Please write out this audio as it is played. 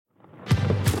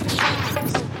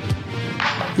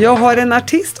Jag har en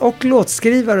artist och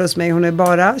låtskrivare hos mig. Hon är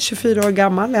bara 24 år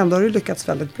gammal. Ändå har du lyckats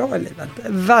väldigt bra i livet.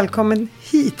 Välkommen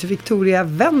hit, Victoria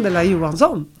Vendela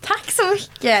Johansson. Tack så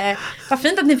mycket. Vad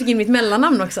fint att ni fick in mitt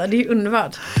mellannamn också. Det är ju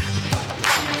underbart.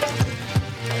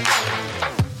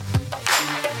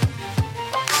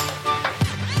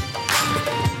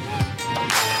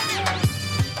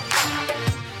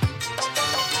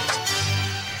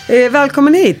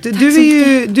 Välkommen hit.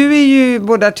 Du är ju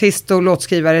både artist och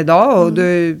låtskrivare idag. Och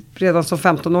du redan som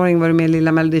 15-åring var du med i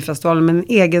Lilla Melodifestivalen med en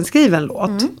egenskriven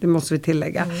låt. Det måste vi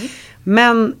tillägga.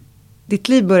 Men ditt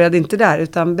liv började inte där,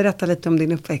 utan berätta lite om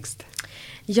din uppväxt.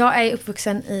 Jag är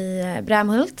uppvuxen i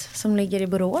Brämhult som ligger i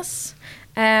Borås.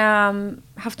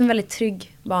 Haft en väldigt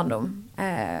trygg barndom.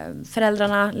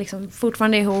 Föräldrarna liksom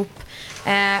fortfarande ihop.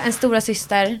 En stora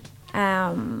syster.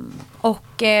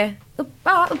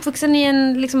 Uppvuxen i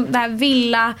en liksom, där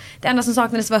villa. Det enda som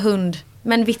saknades var hund.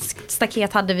 Men vitt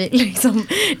staket hade vi liksom.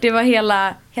 Det var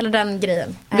hela den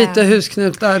grejen. Vita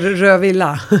husknutar, röd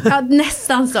villa. Ja,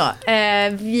 nästan så.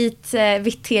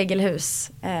 Vitt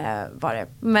tegelhus var det.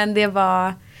 Men det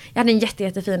var... Jag hade en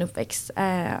jättefin uppväxt.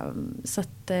 Så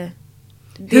att,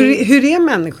 hur är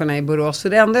människorna i Borås? För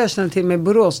det enda jag känner till med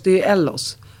Borås, det är ju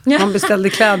Ellos. Man beställde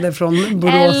kläder från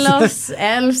Borås. Ellos,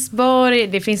 Älvsborg.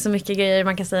 Det finns så mycket grejer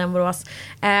man kan säga om Borås.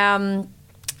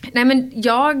 Nej men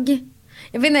jag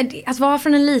vet inte, att vara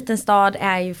från en liten stad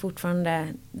är ju fortfarande,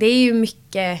 det är ju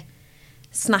mycket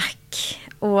snack.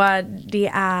 Och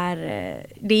det är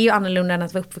ju annorlunda än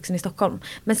att vara uppvuxen i Stockholm.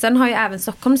 Men sen har ju även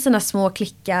Stockholm sina små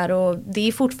klickar. Och det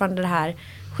är fortfarande det här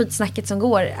skitsnacket som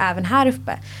går även här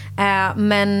uppe.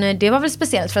 Men det var väl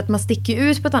speciellt för att man sticker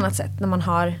ut på ett annat sätt när man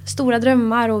har stora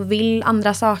drömmar och vill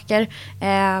andra saker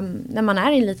när man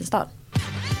är i en liten stad.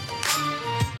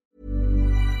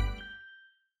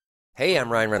 Hey,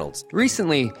 I'm Ryan Reynolds.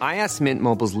 Recently, I asked Mint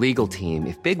Mobile's legal team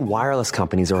if big wireless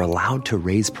companies are allowed to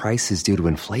raise prices due to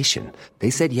inflation.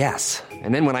 They said yes.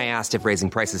 And then when I asked if raising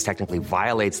prices technically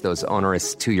violates those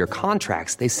onerous two-year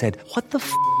contracts, they said, "What the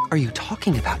f*** are you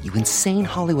talking about, you insane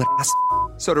Hollywood ass?"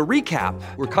 So to recap,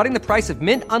 we're cutting the price of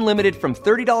Mint Unlimited from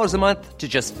 $30 a month to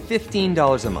just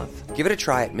 $15 a month. Give it a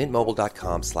try at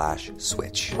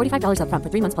mintmobile.com/switch. $45 up front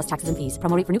for 3 months plus taxes and fees.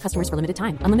 Promo rate for new customers for limited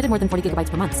time. Unlimited more than 40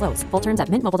 gigabytes per month. Slows full terms at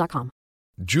mintmobile.com.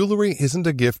 Jewelry isn't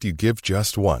a gift you give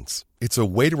just once. It's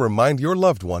a way to remind your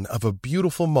loved one of a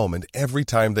beautiful moment every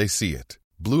time they see it.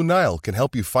 Blue Nile can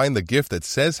help you find the gift that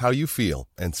says how you feel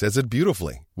and says it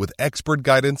beautifully, with expert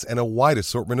guidance and a wide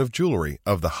assortment of jewelry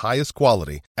of the highest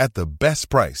quality at the best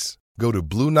price. Go to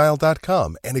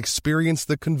BlueNile.com and experience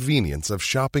the convenience of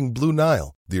shopping Blue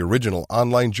Nile, the original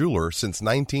online jeweler since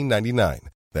 1999.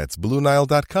 That's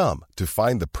BlueNile.com to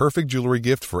find the perfect jewelry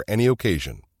gift for any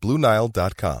occasion.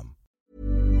 BlueNile.com.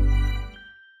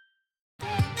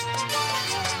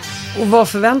 Och vad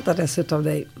förväntades utav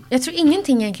dig? Jag tror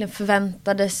ingenting egentligen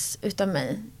förväntades utav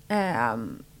mig.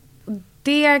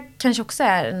 Det kanske också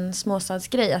är en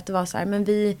småstadsgrej. Att det var så här, men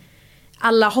vi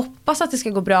alla hoppas att det ska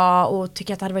gå bra och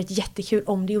tycker att det hade varit jättekul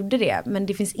om det gjorde det. Men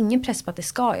det finns ingen press på att det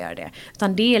ska göra det.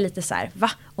 Utan det är lite så här,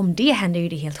 va? Om det händer ju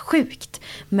det helt sjukt.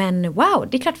 Men wow,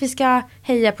 det är klart vi ska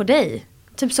heja på dig.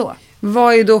 Typ så.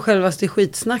 Vad är då självaste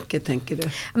skitsnacket, tänker du? Ja,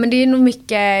 men det är nog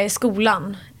mycket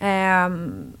skolan.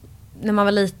 När man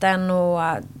var liten och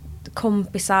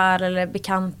kompisar eller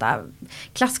bekanta,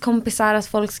 klasskompisar, att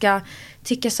folk ska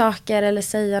tycka saker eller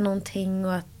säga någonting,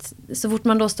 och att så fort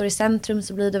man då står i centrum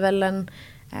så blir det väl en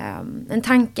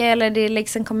tanke eller det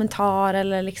läggs en kommentar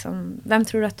eller liksom, vem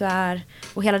tror du att du är,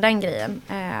 och hela den grejen.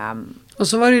 Och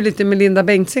så var det ju lite med Linda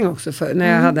Bengtzing också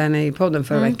när jag hade henne i podden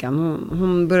förra veckan.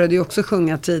 Hon började ju också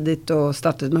sjunga tidigt och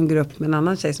startade någon grupp med en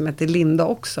annan tjej som heter Linda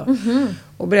också.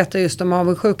 Och berättade just om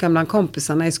avundsjukan bland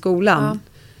kompisarna i skolan.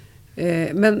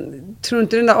 Men tror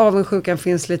inte den där avundsjukan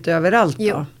finns lite överallt då?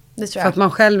 Jo, det tror jag. För att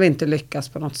man själv inte lyckas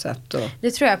på något sätt.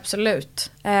 Det tror jag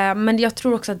absolut. Men jag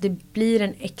tror också att det blir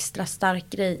en extra stark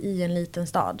grej i en liten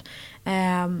stad.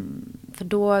 För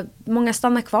då, många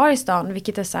stannar kvar i stan,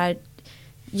 vilket är så här,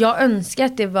 jag önskar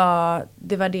att det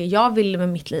var det jag ville med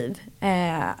mitt liv.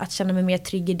 Att känna mig mer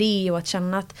trygg i det och att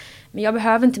känna att men jag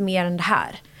behöver inte mer än det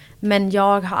här. Men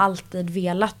jag har alltid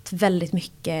velat väldigt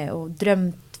mycket och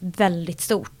drömt väldigt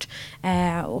stort.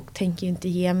 Och tänker ju inte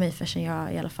ge mig förrän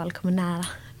jag i alla fall kommer nära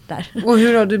där. Och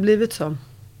hur har du blivit så?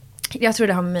 Jag tror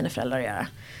det har med mina föräldrar att göra.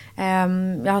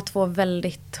 Jag har 2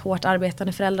 väldigt hårt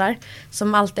arbetande föräldrar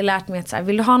som alltid lärt mig att så här,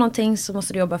 vill du ha någonting så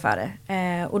måste du jobba för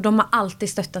det. Och de har alltid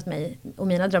stöttat mig och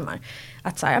mina drömmar.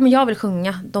 Att så här, ja, men jag vill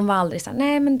sjunga. De var aldrig så här,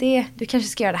 nej men du kanske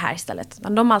ska göra det här istället.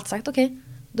 Men de har alltid sagt, okej,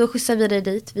 då skjutsar vi dig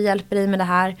dit. Vi hjälper dig med det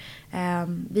här.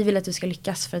 Vi vill att du ska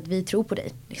lyckas för att vi tror på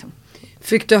dig. Liksom.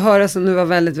 Fick du höra som du var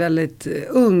väldigt, väldigt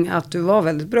ung att du var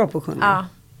väldigt bra på att sjunga? Ja,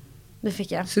 det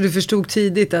fick jag. Så du förstod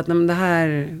tidigt att det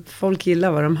här, folk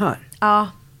gillar vad de hör? Ja,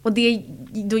 och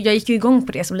jag gick ju igång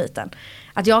på det som liten.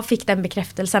 Att jag fick den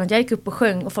bekräftelsen, att jag gick upp och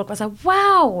sjöng och folk var så här: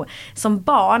 wow! Som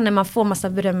barn, när man får massa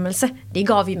berömmelse, det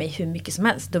gav ju mig hur mycket som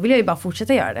helst. Då vill jag ju bara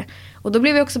fortsätta göra det. Och då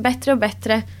blev jag också bättre och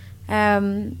bättre.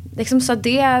 Liksom så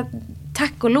det,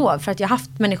 tack och lov för att jag har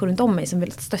haft människor runt om mig som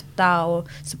vill stötta och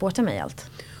supporta mig i allt.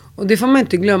 Och det får man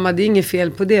inte glömma, det är inget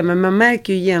fel på det. Men man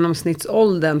märker ju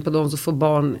genomsnittsåldern på de som får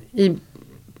barn i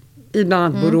bland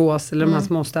annat Borås eller de här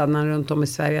småstäderna runt om i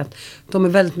Sverige. Att de är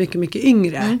väldigt mycket, mycket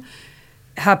yngre.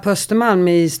 Här på Östermalm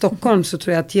i Stockholm så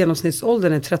tror jag att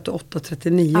genomsnittsåldern är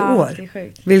 38-39 år. Det är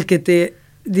sjukt. Vilket det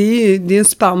är en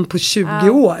spann på 20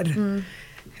 år.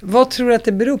 Vad tror du att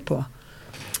det beror på?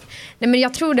 Nej, men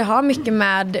jag tror det har mycket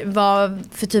med vad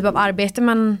för typ av arbete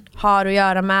man har att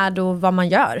göra med och vad man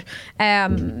gör.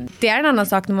 Det är en annan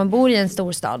sak när man bor i en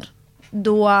storstad.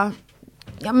 Då...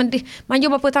 Ja, men man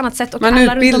jobbar på ett annat sätt. Och man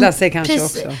utbildar sig kanske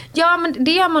också. Ja, men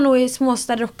det gör man nog i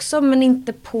småstäder också. Men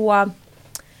inte på...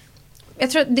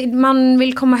 Jag tror att man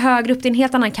vill komma högre upp. Det är en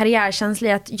helt annan karriärkänsla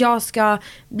i att jag ska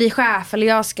bli chef. Eller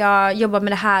jag ska jobba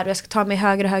med det här. Och jag ska ta mig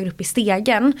högre och högre upp i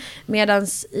stegen. Medan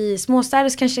i småstäder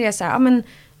så kanske det är så här... Ja, men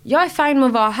jag är fine med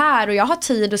att vara här. Och jag har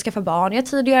tid att skaffa barn. Jag har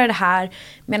tid att göra det här.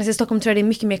 Medan i Stockholm tror jag det är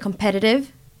mycket mer competitive.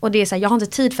 Och det är så här, jag har inte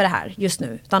tid för det här just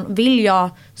nu. Utan vill jag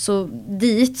så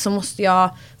dit så måste jag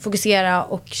fokusera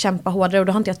och kämpa hårdare. Och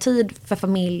då har inte jag tid för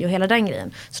familj och hela den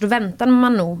grejen. Så då väntar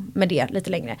man nog med det lite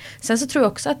längre. Sen så tror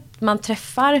jag också att man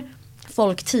träffar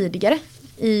folk tidigare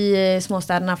i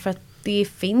småstäderna. För att det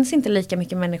finns inte lika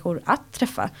mycket människor att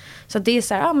träffa. Så det är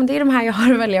så här, ja men det är de här jag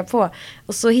har att välja på.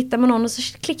 Och så hittar man någon och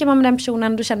så klickar man med den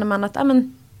personen. Då känner man att, ja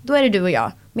men då är det du och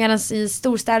jag. Medan i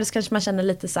storstäder så kanske man känner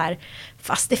lite så här,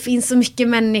 fast det finns så mycket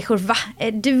människor, va?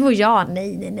 Du och jag?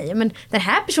 Nej. Men den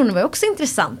här personen var också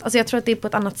intressant. Alltså jag tror att det är på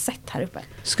ett annat sätt här uppe.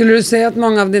 Skulle du säga att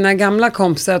många av dina gamla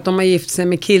kompisar att de har gift sig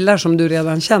med killar som du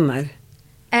redan känner?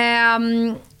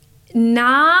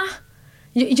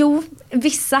 Jo,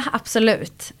 vissa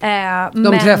absolut.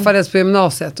 De träffades på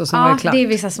gymnasiet och sen var det klart. Ja, det är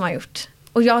vissa som har gjort.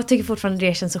 Och jag tycker fortfarande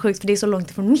det känns så sjukt för det är så långt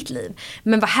ifrån mitt liv.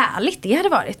 Men vad härligt det hade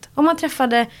varit. Om man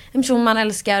träffade en person man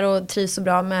älskar och trivs så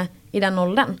bra med i den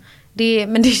åldern.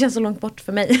 Men det känns så långt bort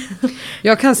för mig.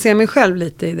 Jag kan se mig själv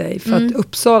lite i dig. För att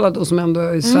Uppsala då som ändå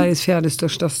är Sveriges fjärde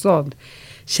största stad.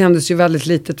 Kändes ju väldigt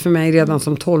litet för mig redan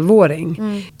som 12-åring.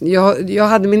 Jag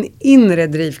hade min inre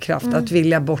drivkraft att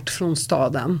vilja bort från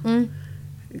staden.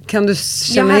 Kan du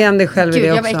känna igen dig själv i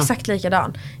det också? Jag var exakt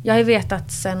likadan. Jag har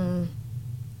vetat sen...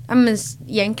 Ja, men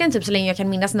egentligen typ så länge jag kan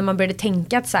minnas när man började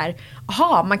tänka att så här,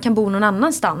 aha, man kan bo någon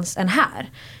annanstans än här.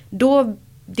 Då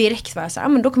direkt var jag så här, ja,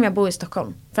 men då kommer jag bo i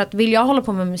Stockholm. För att vill jag hålla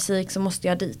på med musik så måste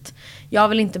jag dit. Jag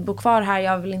vill inte bo kvar här,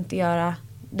 jag vill inte göra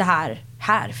det här,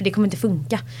 för det kommer inte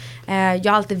funka.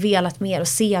 Jag har alltid velat mer och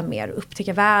se mer,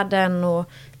 upptäcka världen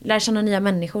och lära känna nya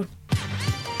människor.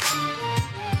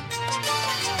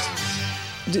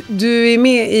 Du är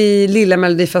med i Lilla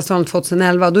Melodifestivalen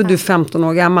 2011. Då är du 15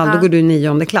 år gammal. Då går du i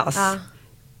 9:e klass.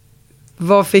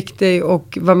 Vad fick dig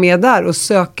att vara med där och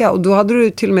söka? Och då hade du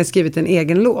till och med skrivit en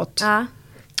egen låt. Ja.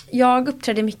 Jag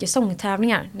uppträdde mycket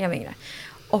sångtävlingar när jag var yngre.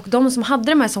 Och de som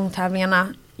hade de här sångtävlingarna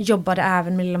jobbade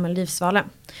även med Lilla Melodifestivalen.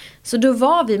 Så då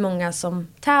var vi många som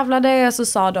tävlade och så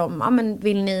sa de, ja men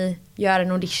vill ni göra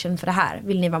en audition för det här?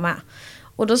 Vill ni vara med?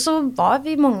 Och då så var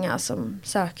vi många som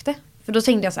sökte. För då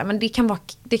tänkte jag så här, men det kan vara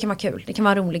kul, det kan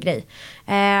vara en rolig grej.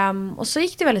 Och så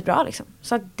gick det väldigt bra liksom.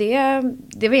 Så att det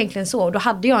var egentligen så. Och då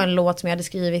hade jag en låt som jag hade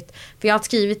skrivit. För jag hade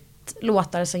skrivit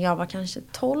låtar sedan jag var kanske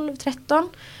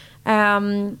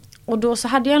 12-13. Och då så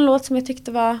hade jag en låt som jag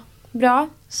tyckte var bra.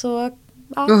 Så,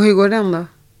 ja. Och hur går den då?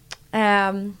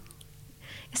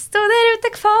 Jag stod där ute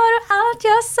kvar och allt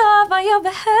jag sa var jag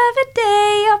behöver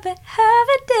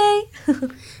dig.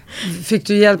 Fick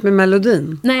du hjälp med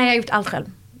melodin? Nej, jag har gjort allt själv.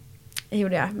 Det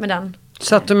gjorde jag med den.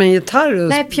 Satt du med en gitarr?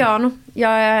 Nej, piano. Vi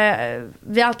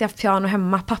har alltid haft piano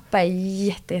hemma. Pappa är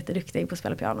jätteduktig på att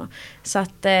spela piano. Så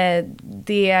att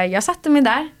jag satte mig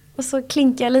där. Och så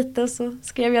klinkade jag lite och så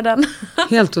skrev jag den.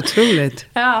 Helt otroligt.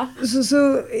 Ja. Så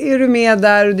är du med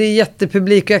där och det är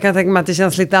jättepublik. Och jag kan tänka mig att det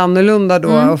känns lite annorlunda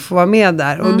då att få vara med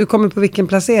där. Och du kommer på vilken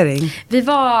placering? Det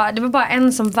var bara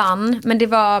en som vann. Men det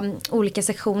var olika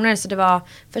sektioner. Så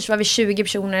först var vi 20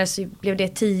 personer så blev det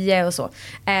 10 och så.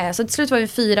 Så till slut var vi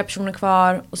 4 personer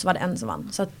kvar och så var det en som vann.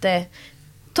 Så att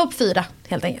topp 4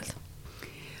 helt enkelt.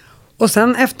 Och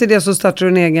sen efter det så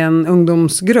startade du en egen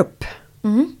ungdomsgrupp.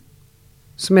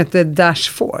 Som heter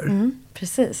Dash 4.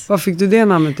 Precis. Var fick du det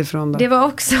namnet ifrån då? Det var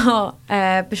också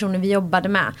personer vi jobbade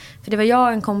med. För det var jag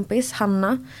och en kompis,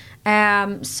 Hanna,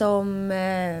 som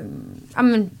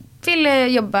ville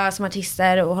jobba som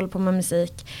artister och hålla på med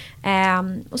musik.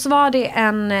 Och så var det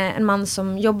en man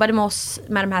som jobbade med oss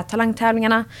med de här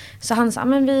talangtävlingarna. Så han sa,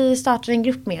 men vi startar en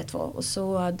grupp med er två. Och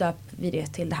så döp vi det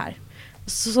till det här.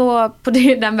 Så på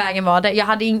den vägen var det.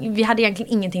 Vi hade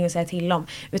egentligen ingenting att säga till om.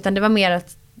 Utan det var mer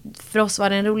att för oss var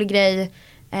det en rolig grej.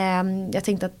 Jag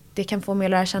tänkte att det kan få mig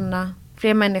att lära känna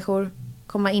fler människor.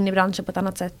 Komma in i branschen på ett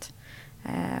annat sätt.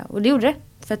 Och det gjorde det.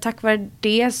 För tack vare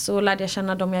det så lärde jag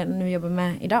känna de jag nu jobbar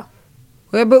med idag.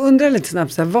 Och jag bara undrar lite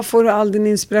snabbt, så här, vad får du all din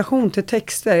inspiration till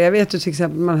texter? Jag vet ju till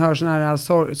exempel man hör såna här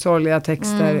sorgliga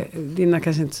texter. Dina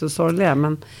kanske inte så sorgliga,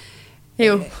 men...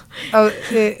 Jo.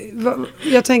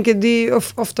 Jag tänker, det är ju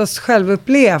oftast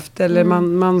självupplevt. Eller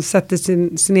man sätter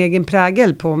sin egen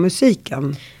prägel på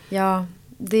musiken. Ja,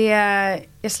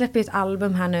 jag släpper ju ett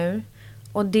album här nu.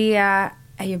 Och det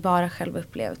är ju bara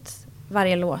självupplevt.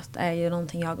 Varje låt är ju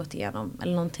någonting jag har gått igenom.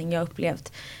 Eller någonting jag har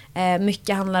upplevt.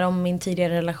 Mycket handlar om min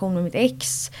tidigare relation med mitt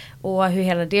ex. Och hur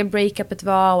hela det breakupet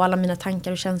var. Och alla mina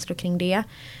tankar och känslor kring det.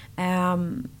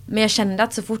 Men jag kände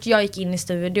att så fort jag gick in i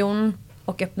studion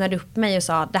och öppnade upp mig och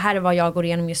sa det här är vad jag går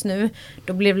igenom just nu.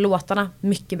 Då blev låtarna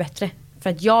mycket bättre. För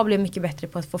att jag blev mycket bättre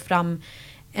på att få fram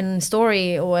en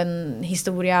story och en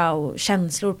historia och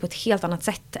känslor på ett helt annat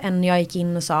sätt än jag gick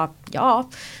in och sa ja,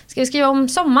 ska vi skriva om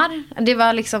sommar?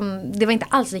 Det var inte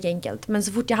alls lika enkelt. Men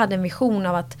så fort jag hade en vision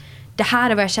av att det här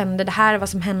är vad jag kände, det här är vad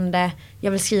som hände,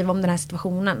 jag vill skriva om den här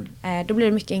situationen. Då blev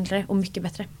det mycket enklare och mycket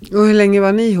bättre. Och hur länge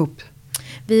var ni ihop?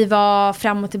 Vi var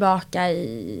fram och tillbaka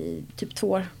i typ 2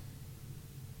 år.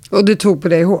 Och du tog på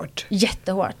dig hårt?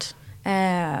 Jättehårt.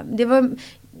 Det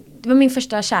var min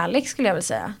första kärlek skulle jag väl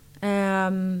säga.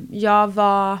 Jag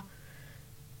var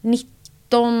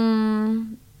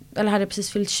 19 eller hade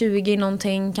precis fyllt 20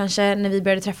 någonting kanske när vi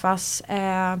började träffas.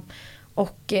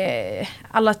 Och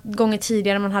alla gånger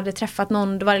tidigare man hade träffat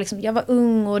någon, då var det liksom, jag var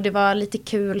ung och det var lite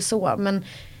kul så. Men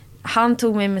han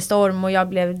tog mig med storm och jag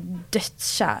blev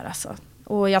dödskär alltså.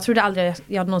 Och jag trodde aldrig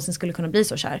jag någonsin skulle kunna bli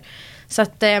så kär. Så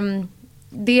att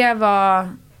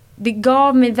det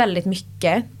gav mig väldigt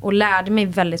mycket och lärde mig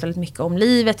väldigt, väldigt mycket om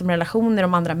livet, om relationer,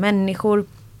 om andra människor.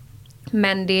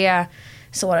 Men det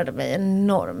sårade mig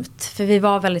enormt. För vi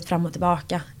var väldigt fram och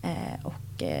tillbaka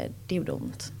och det gjorde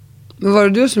ont. Men var det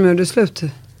du som gjorde slut?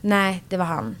 Nej, det var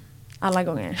han. Alla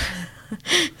gånger.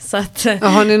 Så att,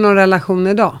 har ni någon relation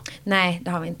idag? Nej,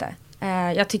 det har vi inte.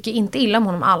 Jag tycker inte illa om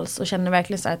honom alls och känner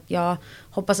verkligen så att jag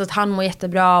hoppas att han mår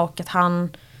jättebra och att han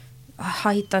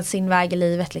har hittat sin väg i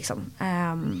livet liksom.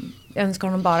 Jag önskar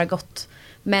honom bara gott.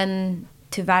 Men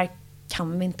tyvärr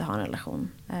kan vi inte ha en relation.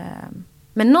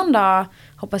 Men någon dag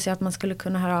hoppas jag att man skulle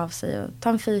kunna höra av sig och ta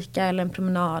en fika eller en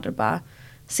promenad och bara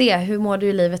se hur mår du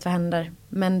i livet, vad händer.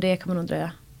 Men det kommer nog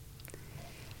dröja.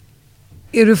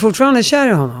 Är du fortfarande kär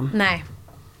i honom?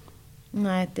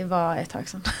 Nej, det var ett tag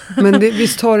sedan. Men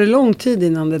visst tar det lång tid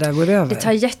innan det där går över? Det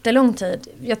tar jättelång tid.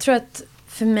 Jag tror att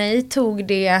för mig tog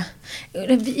det...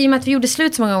 I och med att vi gjorde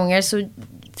slut så många gånger så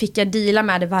fick jag deala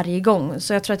med det varje gång.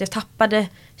 Så jag tror att jag tappade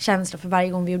känslor för varje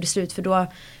gång vi gjorde slut. För då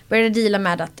började jag deala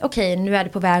med att okej, nu är det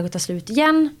på väg att ta slut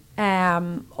igen.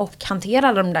 Och hantera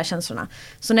alla de där känslorna.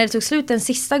 Så när det tog slut den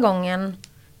sista gången...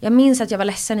 Jag minns att jag var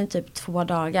ledsen i typ 2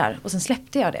 dagar. Och sen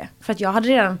släppte jag det. För att jag hade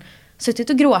redan suttit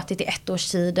och gråtit i 1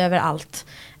 års tid över allt.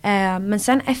 Men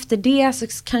sen efter det så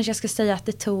kanske jag ska säga att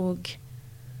det tog...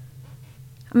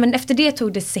 Men efter det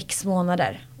tog det 6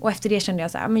 månader. Och efter det kände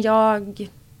jag så här, men jag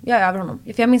är över honom.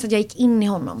 För jag minns att jag gick in i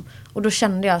honom. Och då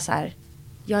kände jag så här,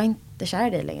 jag är inte kär i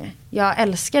dig längre. Jag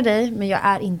älskar dig, men jag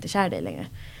är inte kär i dig längre.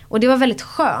 Och det var väldigt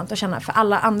skönt att känna. För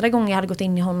alla andra gånger jag hade gått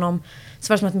in i honom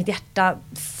så var det som att mitt hjärta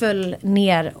föll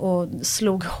ner och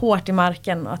slog hårt i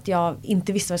marken. Och att jag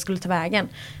inte visste vad jag skulle ta vägen.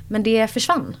 Men det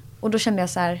försvann. Och då kände jag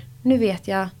så här, nu vet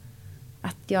jag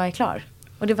att jag är klar.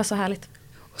 Och det var så härligt.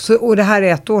 Och det här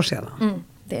är 1 år sedan?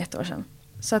 Det är 1 år sedan.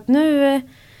 Så att nu,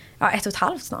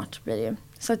 1,5 snart blir det ju.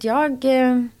 Så att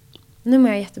nu mår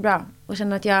jag jättebra. Och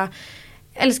känner att jag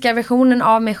älskar versionen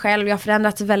av mig själv. Jag har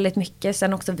förändrats väldigt mycket.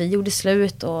 Sen också vi gjorde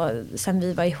slut och sen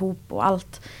vi var ihop och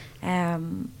allt.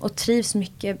 Och trivs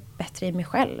mycket bättre i mig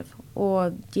själv.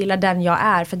 Och gillar den jag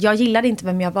är. För att jag gillade inte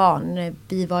vem jag var när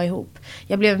vi var ihop.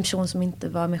 Jag blev en person som inte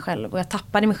var mig själv. Och jag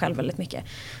tappade mig själv väldigt mycket.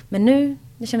 Men nu,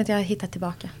 jag känner att jag har hittat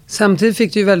tillbaka. Samtidigt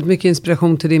fick du ju väldigt mycket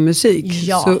inspiration till din musik.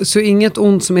 Ja. Så inget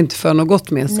ont som inte för något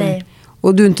gott med sig. Nej.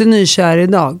 Och du är inte nykär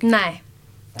idag? Nej,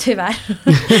 tyvärr.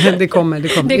 Det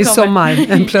kommer. I sommar,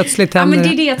 en plötsligt händer. Ja, men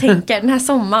det är det jag tänker. Den här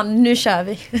sommaren, nu kör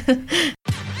vi.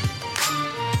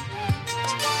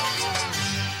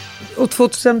 Och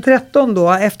 2013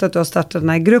 då, efter att du har startat den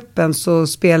här gruppen, så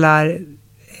spelar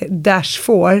Dash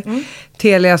 4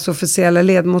 Telias officiella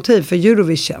ledmotiv för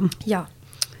Eurovision. Ja.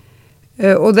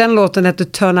 Och den låten heter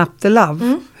Turn Up The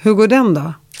Love. Hur går den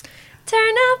då?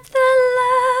 Turn up the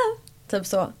love. Typ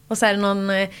så. Och så är det någon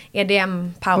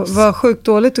EDM-paus. Vad sjukt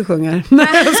dåligt du sjunger. Nej,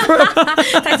 jag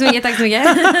skojar. Tack så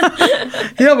mycket.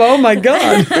 Jag bara, oh my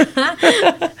god.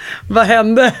 Vad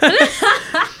hände?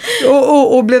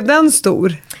 och blev den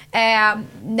stor? Nej,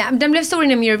 den blev stor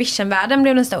inom Eurovision-världen,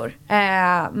 blev den stor.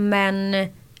 Men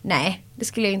nej, det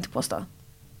skulle jag inte påstå.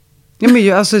 Ja, men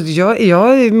jag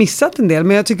har missat en del,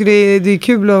 men jag tycker det är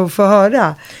kul att få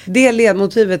höra. Det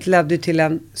ledmotivet ledde till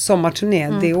en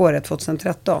sommarturné det året,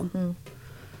 2013.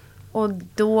 Och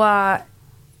då,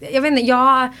 jag vet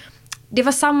inte, det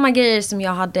var samma grejer som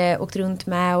jag hade åkt runt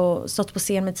med och stått på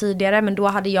scen med tidigare, men då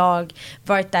hade jag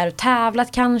varit där och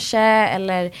tävlat kanske,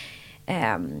 eller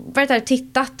varit där och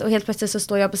tittat, och helt plötsligt så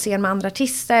står jag på scen med andra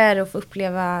artister och får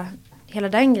uppleva hela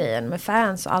den grejen med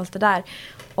fans och allt det där.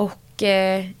 Och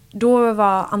då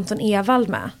var Anton Ewald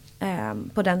med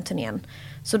på den turnén.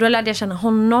 Så då lärde jag känna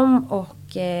honom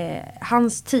och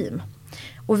hans team.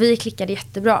 Och vi klickade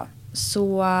jättebra.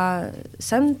 Så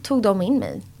sen tog de in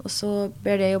mig och så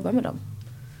började jag jobba med dem.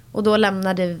 Och då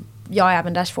lämnade jag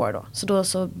även Dash 4 då. Så då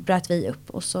så bröt vi upp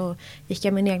och så gick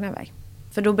jag min egna väg.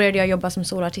 För då började jag jobba som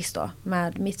soloartist då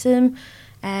med mitt team.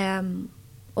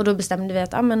 Och då bestämde vi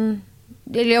att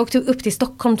jag åkte upp till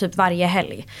Stockholm typ varje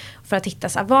helg för att hitta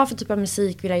så här, vad för typ av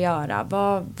musik vill jag göra,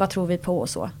 vad tror vi på och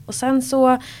så. Och sen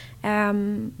så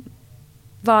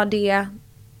var det,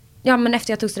 ja men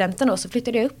efter jag tog studenten då så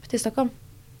flyttade jag upp till Stockholm.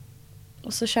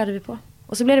 Och så körde vi på.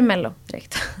 Och så blev det Mello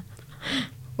direkt.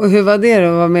 Och hur var det då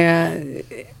att vara med?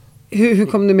 Hur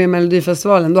kom du med i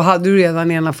Melodifestivalen? Då hade du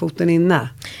redan ena foten inne.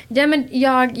 Ja, men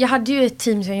jag hade ju ett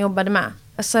team som jag jobbade med.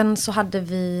 Och sen så hade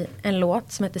vi en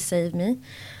låt som heter Save Me.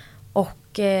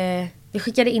 Och vi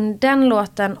skickade in den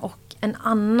låten och en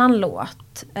annan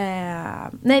låt.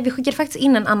 Nej, vi skickade faktiskt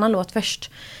in en annan låt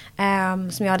först.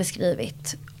 Som jag hade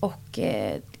skrivit. Och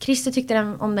Christer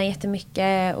tyckte om den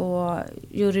jättemycket. Och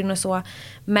juryn och så.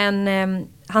 Men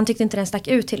han tyckte inte den stack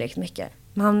ut tillräckligt mycket.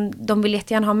 De ville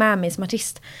jättegärna ha med mig som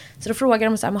artist. Så då frågade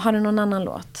de så här, har du någon annan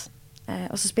låt?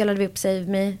 Och så spelade vi upp Save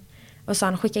Me. Och sa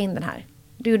han, skicka in den här.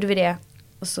 Då gjorde vi det.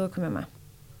 Och så kom jag med.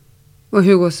 Och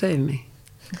hur går Save Me?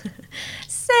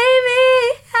 Save me,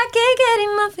 I can't get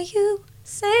enough of you.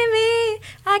 Save me,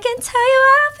 I can tell you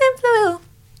I've been blue.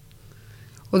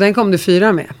 Och den kom du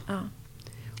 4 med. Ja.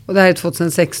 Och det här är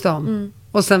 2016.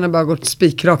 Och sen har det bara gått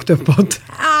spikrakt uppåt.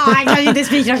 Jag kanske inte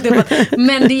spikrakt uppåt.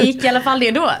 Men det gick i alla fall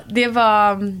det då. Det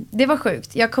var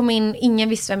sjukt. Jag kom in, ingen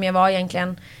visste vem jag var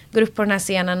egentligen. Går upp på den här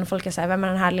scenen och folk är så här, vem är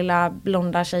den här lilla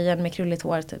blonda tjejen med krulligt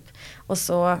hår typ. Och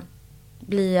så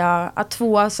blir jag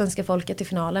 2 svenska folket i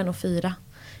finalen och 4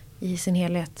 i sin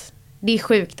helhet. Det är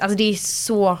sjukt. Alltså det är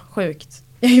så sjukt.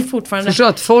 Jag är fortfarande... Förstår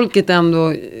att folket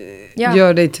ändå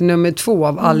gör dig till nummer 2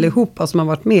 av allihopa som har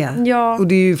varit med. Ja. Och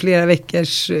det är ju flera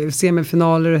veckors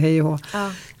semifinaler och hej och hå.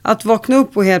 Ja. Att vakna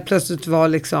upp och helt plötsligt vara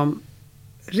liksom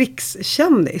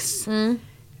rikskändis.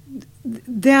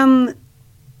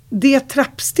 Det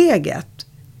trappsteget,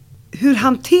 hur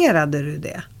hanterade du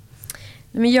det?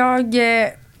 Men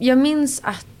jag minns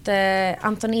att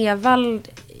Anton Ewald,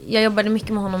 jag jobbade mycket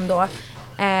med honom då.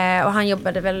 Och han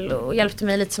jobbade väl och hjälpte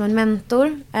mig lite som en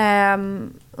mentor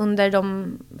under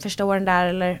de första åren där,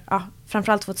 eller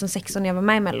framförallt 2016 när jag var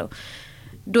med i Mello.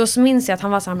 Då så minns jag att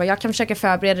han var så här, jag kan försöka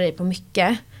förbereda dig på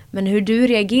mycket, men hur du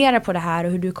reagerar på det här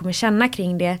och hur du kommer känna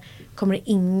kring det kommer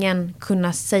ingen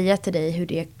kunna säga till dig hur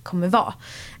det kommer vara.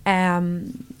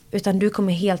 Utan du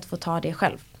kommer helt få ta det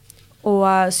själv.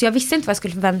 Så jag visste inte vad jag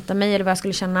skulle förvänta mig eller vad jag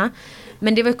skulle känna.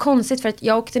 Men det var konstigt för att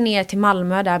jag åkte ner till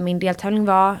Malmö där min deltävling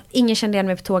var. Ingen kände igen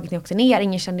mig på tåget när jag åkte ner.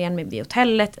 Ingen kände igen mig vid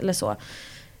hotellet eller så.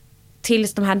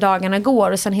 Tills de här dagarna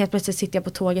går och sen helt plötsligt sitter jag på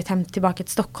tåget hem tillbaka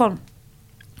till Stockholm.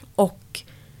 Och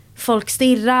folk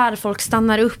stirrar, folk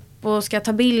stannar upp och ska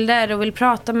ta bilder och vill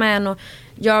prata med en. Och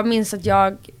jag minns att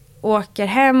jag åker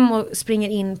hem och springer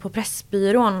in på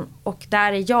Pressbyrån och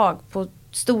där är jag på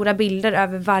stora bilder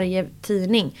över varje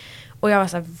tidning. Och jag var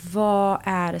så här, vad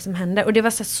är det som händer? Och det var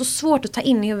så svårt att ta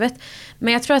in i huvudet.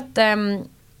 Men jag tror att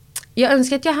jag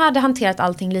önskar att jag hade hanterat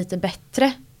allting lite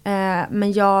bättre.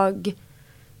 Men jag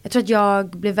tror att jag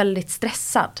blev väldigt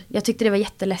stressad. Jag tyckte det var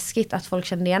jätteläskigt att folk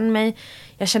kände igen mig.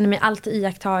 Jag kände mig alltid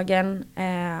iakttagen.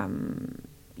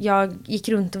 jag gick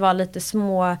runt och var lite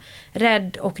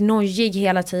rädd och nojig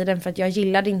hela tiden för att jag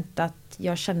gillade inte att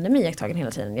jag kände mig iakttagen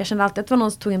hela tiden. Jag kände alltid att det var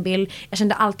någon som tog en bild. Jag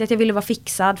kände alltid att jag ville vara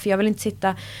fixad för jag ville inte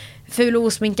sitta ful och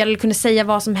osminkad eller kunna säga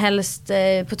vad som helst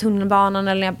på tunnelbanan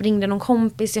eller när jag ringde någon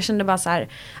kompis. Jag kände bara så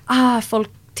här, folk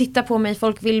tittar på mig,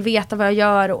 folk vill veta vad jag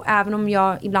gör och även om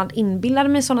jag ibland inbillade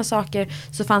mig sådana saker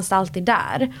så fanns det alltid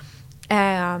där.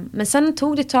 Men sen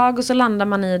tog det ett tag och så landade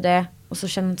man i det och så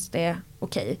känns det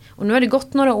okej. Och nu har det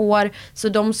gått några år så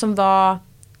de som var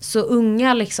så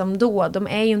unga liksom då, de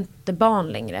är ju inte barn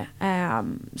längre.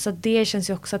 Så det känns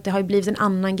ju också att det har blivit en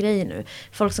annan grej nu.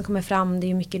 Folk som kommer fram, det är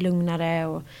ju mycket lugnare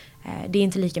och det är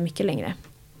inte lika mycket längre.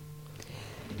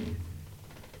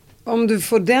 Om du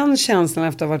får den känslan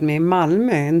efter att ha varit med i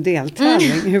Malmö, en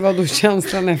deltävling, hur var då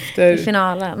känslan efter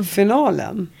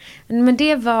finalen? Men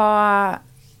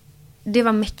det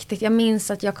var mäktigt. Jag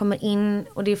minns att jag kommer in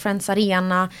och det är Friends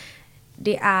Arena.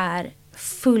 Det är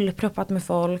fullproppat med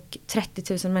folk,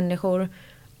 30 000 människor.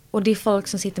 Och det är folk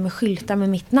som sitter med skyltar med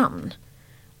mitt namn.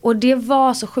 Och det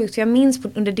var så sjukt. För jag minns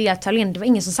under deltävlingen, det var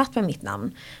ingen som satt med mitt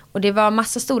namn. Och det var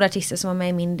massa stora artister som var med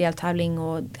i min deltävling.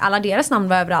 Och alla deras namn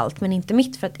var överallt, men inte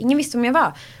mitt. För att ingen visste vem jag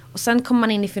var. Och sen kom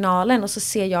man in i finalen och så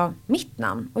ser jag mitt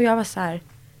namn. Och jag var så här,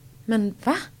 men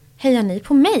va? Hejar ni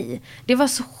på mig? Det var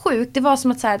så sjukt. Det var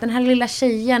som att så här, den här lilla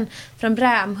tjejen från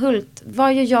Brämhult,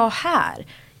 vad gör jag här?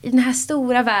 I den här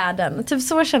stora världen. Typ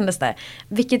så kändes det.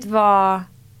 Vilket var...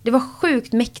 Det var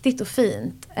sjukt mäktigt och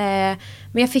fint. Men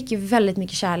jag fick ju väldigt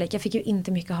mycket kärlek. Jag fick ju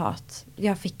inte mycket hat.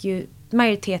 Jag fick ju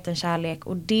majoriteten kärlek.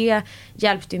 Och det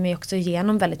hjälpte mig också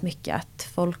igenom väldigt mycket. Att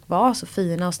folk var så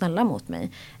fina och snälla mot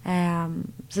mig.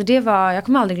 Så det var... Jag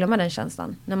kommer aldrig glömma den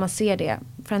känslan. När man ser det.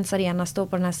 Friends Arena står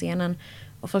på den här scenen.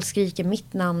 Och folk skriker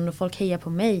mitt namn. Och folk hejar på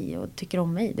mig och tycker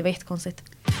om mig. Det var jättekonstigt.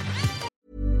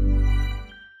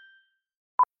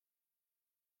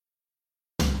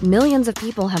 Millions of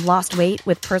people have lost weight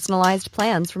with personalized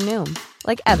plans from Noom.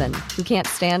 Like Evan, who can't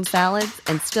stand salads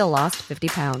and still lost 50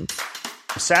 pounds.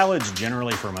 Salads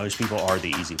generally for most people are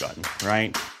the easy button,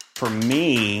 right? For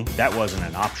me, that wasn't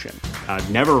an option. I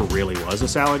never really was a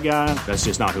salad guy. That's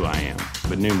just not who I am.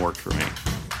 But Noom worked for me.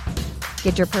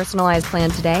 Get your personalized plan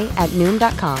today at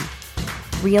Noom.com.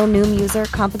 Real Noom user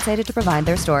compensated to provide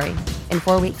their story. In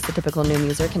 4 weeks, the typical Noom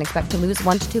user can expect to lose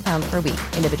 1 to 2 pounds per week.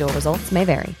 Individual results may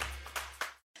vary.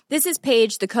 This is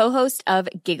Paige, the co-host of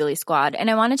Giggly Squad, and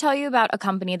I want to tell you about a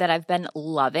company that I've been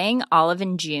loving, Olive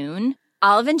 & June.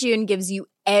 Olive & June gives you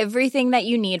everything that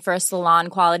you need for a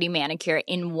salon-quality manicure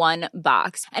in one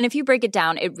box. And if you break it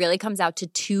down, it really comes out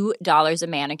to $2 a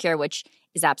manicure, which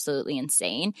is absolutely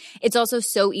insane. It's also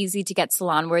so easy to get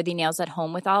salon-worthy nails at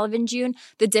home with Olive & June.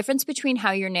 The difference between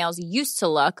how your nails used to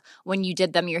look when you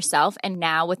did them yourself and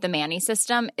now with the Mani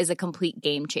system is a complete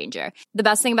game changer. The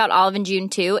best thing about Olive & June,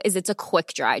 too, is it's a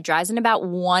quick dry. Dries in about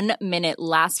 1 minute,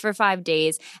 lasts for 5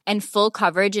 days, and full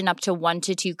coverage in up to 1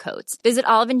 to 2 coats. Visit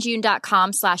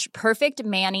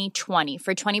oliveandjune.com/perfectmani20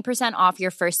 for 20% off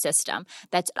your first system.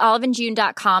 That's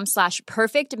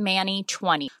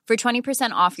oliveandjune.com/perfectmani20 for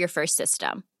 20% off your first system.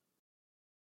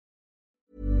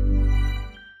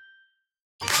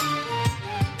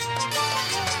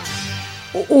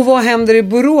 Och vad händer i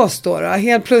Borås då?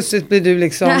 Helt plötsligt blir du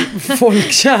liksom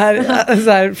folkkär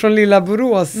så här, från lilla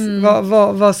Borås.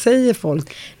 Vad säger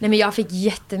folk? Nej, men jag fick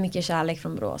jättemycket kärlek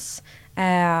från Borås.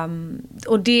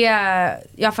 Och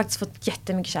jag har faktiskt fått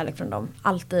jättemycket kärlek från dem.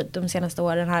 Alltid de senaste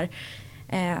åren här.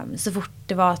 Så fort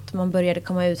det var att man började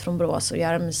komma ut från Borås och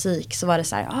göra musik så var det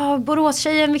så här,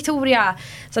 Borås-tjejen Victoria.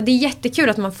 Så det är jättekul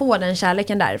att man får den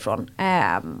kärleken därifrån.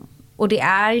 Och det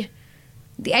är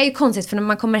ju konstigt för när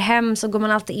man kommer hem så går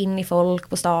man alltid in i folk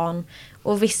på stan.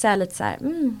 Och vissa är lite så här,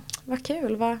 vad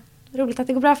kul, vad roligt att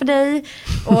det går bra för dig.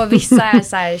 Och vissa är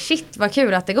så här, shit vad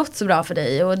kul att det gått så bra för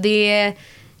dig. Och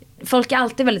folk är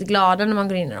alltid väldigt glada när man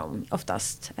går in i dem,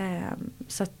 oftast.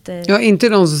 Så att, ja, inte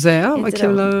de som säger, vad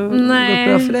kul att det gått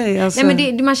bra för dig. Alltså.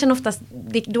 Nej, men man känner oftast,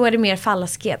 då är det mer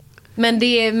falskhet. Men det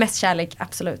är mest kärlek,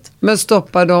 absolut. Men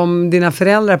stoppar de dina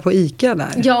föräldrar på ICA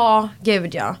där? Ja,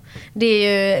 gud ja. Det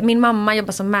är ju, min mamma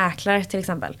jobbar som mäklare till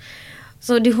exempel.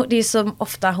 Så det är så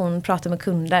ofta hon pratar med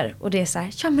kunder. Och det är så här,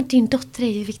 ja men din dotter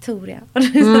är ju Victoria.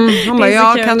 Hon bara,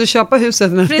 ja kan du köpa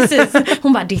huset nu? Precis.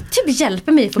 Hon bara, det typ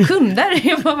hjälper mig för kunder.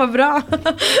 Jag bara, vad bra.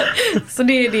 Så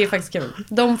det är faktiskt kul.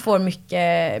 De får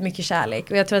mycket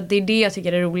kärlek. Och jag tror att det är det jag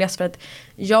tycker är roligast. För att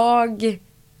jag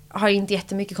har inte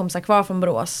jättemycket kompisar kvar från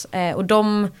Borås. Och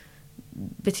de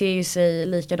beter ju sig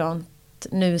likadant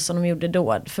nu som de gjorde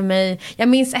då. För mig, jag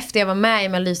minns efter jag var med i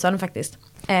Melodifestivalen faktiskt.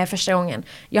 Första gången.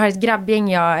 Jag har ett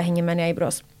grabbgäng jag hänger med när jag är i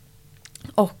Borås.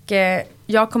 Och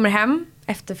jag kommer hem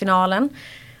efter finalen.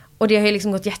 Och det har ju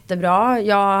liksom gått jättebra.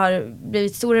 Jag har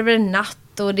blivit stor över en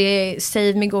natt och det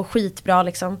Save Me går skitbra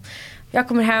liksom. Jag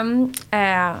kommer hem,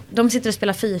 de sitter och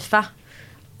spelar FIFA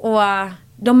och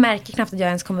de märker knappt att jag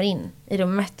ens kommer in i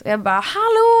rummet. Och jag bara,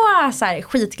 hallå! Så här,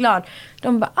 skitglad.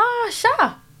 De bara, tja!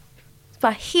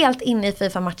 Bara helt inne i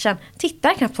FIFA-matchen.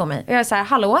 Tittar knappt på mig. Och jag är så här,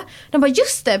 hallå? De bara,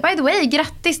 just det, by the way,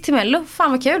 grattis till Mello.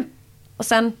 Fan vad kul. Och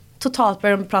sen totalt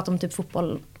började de prata om typ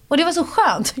fotboll. Och det var så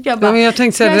skönt. Jag bara, men jag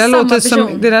tänkte säga, det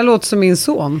där låter som min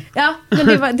son. Ja,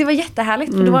 men det var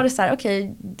jättehärligt. För då var det så här,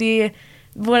 okej,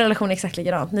 vår relation är exakt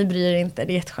likadant. Ni bryr er inte,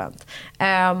 det är jätteskönt.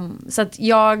 Så att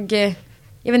jag vet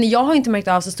inte, jag har inte märkt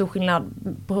av så stor skillnad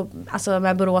alltså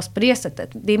med Borås på det sättet.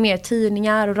 Det är mer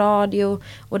tidningar och radio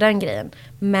och den grejen.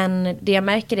 Men det jag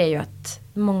märker är ju att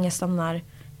många stannar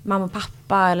mamma och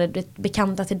pappa eller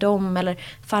bekanta till dem eller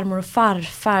farmor och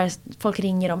farfar. Folk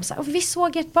ringer dem så här, vi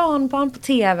såg ett barnbarn på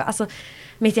tv. Alltså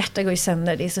mitt hjärta går ju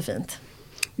sönder, det är så fint.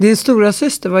 Din stora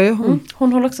syster, vad gör hon?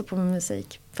 Hon håller också på med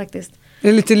musik faktiskt. Det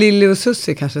är lite Lilly och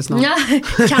Susie kanske snart. Ja,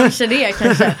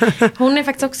 kanske. Hon är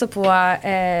faktiskt också på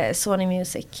Sony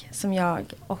Music som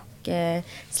jag och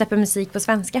släpper musik på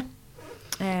svenska.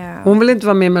 Hon vill inte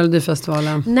vara med i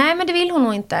Melodifestivalen. Nej, men det vill hon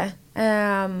nog inte.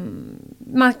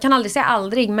 Man kan aldrig säga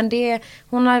aldrig, men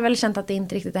hon har väl känt att det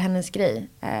inte riktigt är hennes grej.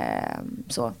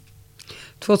 Så.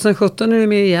 2017 är du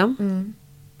med igen.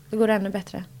 Det går ännu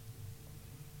bättre.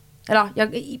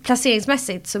 Eller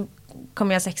placeringsmässigt så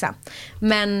kommer jag 6.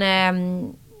 Men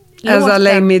As I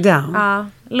lay me down. Ja,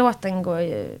 låten går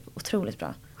ju otroligt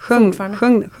bra. Sjung.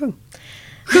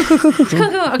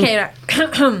 Okej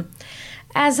då.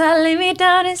 As I lay me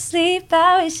down and sleep,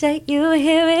 I wish that you were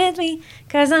here with me,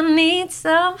 'cause I need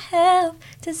some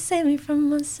help to save me from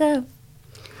myself.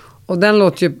 Och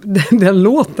den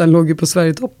låten låg ju på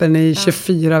Sverigetoppen i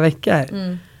 24 veckor.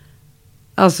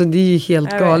 Alltså det är ju helt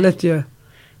galet ju.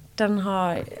 Den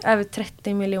har över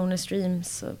 30 miljoner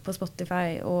streams på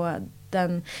Spotify och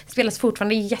den spelas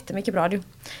fortfarande jättemycket på radio.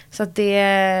 Så att det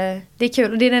är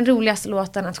kul. Och det är den roligaste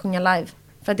låten att sjunga live.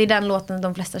 För att det är den låten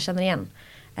de flesta känner igen.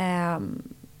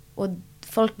 Och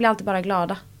folk blir alltid bara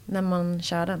glada när man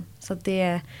kör den. Så att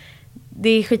det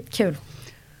är skitkul.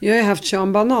 Jag har haft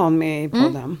Sean Banan med i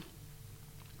podden.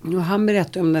 Och han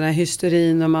berättar om den här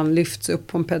hysterin och man lyfts upp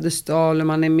på en pedestal och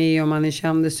man är med och man är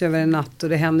kändis över en natt och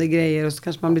det händer grejer och så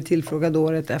kanske man blir tillfrågad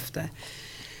året efter.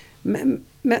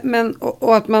 Men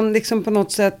att man liksom på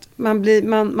något sätt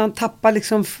man tappar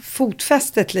liksom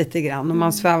fotfästet lite grann och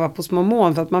man svävar på små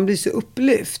moln för att man blir så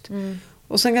upplyft.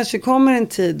 Och sen kanske kommer en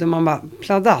tid då man bara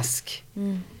pladask.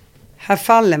 Här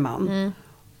faller man.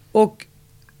 Och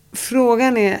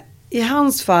frågan är, i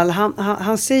hans fall,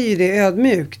 han säger ju det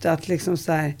ödmjukt att liksom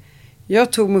så här,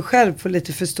 jag tog mig själv på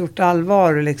lite för stort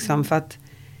allvar och liksom för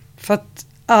att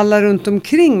alla runt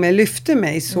omkring mig lyfte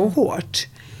mig så hårt.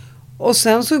 Och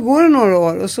sen så går det några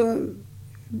år och så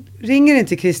ringer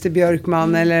inte Christer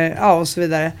Björkman eller och så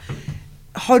vidare.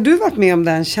 Har du varit med om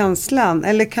den känslan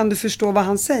eller kan du förstå vad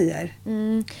han säger?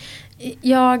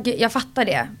 Jag fattar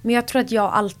det, men jag tror att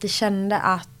jag alltid kände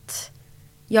att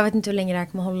jag vet inte hur länge det här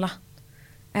kommer hålla.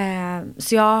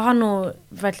 Så jag har nog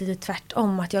varit lite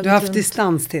tvärtom att jag du har haft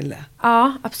distans till det.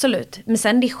 Ja, absolut. Men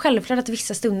sen det är självklart att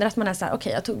vissa stunder att man är så här,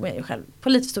 okej, jag tog mig själv på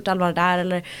lite stort allvar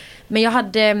där men jag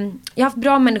har haft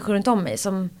bra människor runt om mig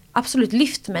som absolut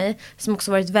lyft mig, som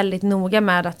också varit väldigt noga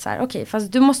med att så här, okej,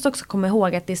 fast du måste också komma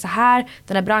ihåg att det är så här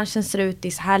den här branschen ser ut, det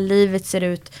är så här livet ser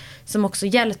ut, som också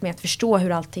hjälpt mig att förstå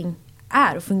hur allting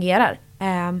är och fungerar.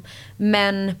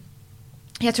 Men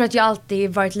jag tror att jag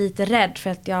alltid varit lite rädd för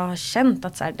att jag har känt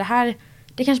att så här,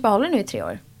 det kanske bara håller nu i 3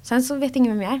 år. Sen så vet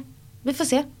ingen vem jag är. Vi får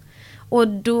se. Och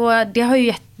då, det har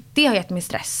gett mig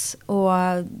stress. Och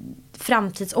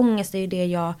framtidsångest är ju det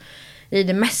jag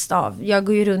lider mest av. Jag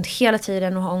går ju runt hela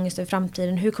tiden och har ångest över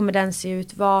framtiden. Hur kommer den se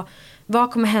ut?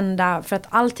 Vad kommer hända? För att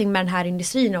allting med den här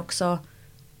industrin också,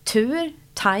 tur,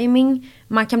 timing.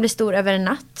 Man kan bli stor över en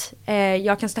natt.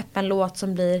 Jag kan släppa en låt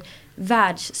som blir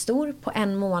världsstor på 1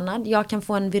 månad. Jag kan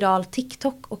få en viral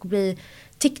TikTok och bli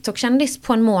TikTok-kändis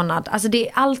på 1 månad. Alltså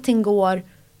allting går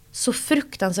så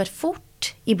fruktansvärt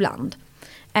fort ibland.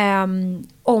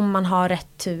 Om man har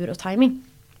rätt tur och timing.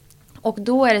 Och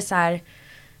då är det så här,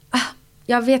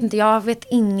 jag vet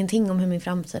ingenting om hur min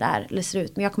framtid är eller ser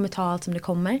ut. Men jag kommer ta allt som det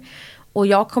kommer. Och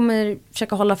jag kommer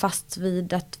försöka hålla fast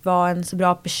vid att vara en så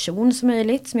bra person som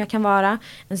möjligt som jag kan vara.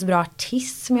 En så bra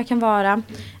artist som jag kan vara.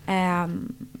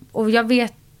 Och jag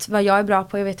vet vad jag är bra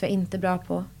på, jag vet vad jag inte är bra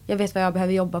på. Jag vet vad jag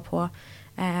behöver jobba på.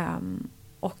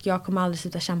 Och jag kommer aldrig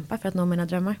sluta kämpa för att nå mina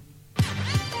drömmar.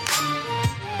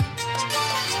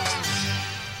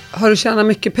 Har du tjänat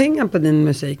mycket pengar på din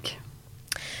musik?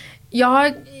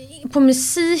 På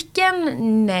musiken,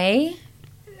 nej.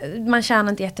 Man tjänar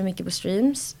inte jättemycket på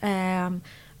streams.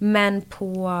 Men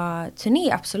på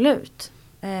turné, absolut.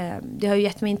 Det har ju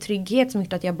gett mig en trygghet som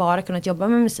gjort att jag bara kunnat jobba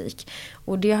med musik.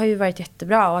 Och det har ju varit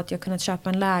jättebra. Och att jag kunnat köpa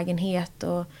en lägenhet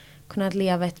och kunnat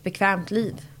leva ett bekvämt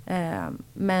liv.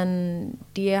 Men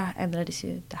det ändrades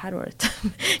ju det här året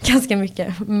ganska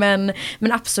mycket. Men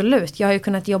absolut, jag har ju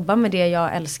kunnat jobba med det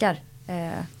jag älskar.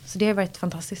 Så det har varit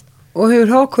fantastiskt. Och hur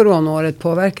har coronaåret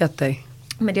påverkat dig?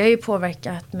 Men det har ju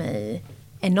påverkat mig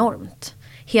enormt.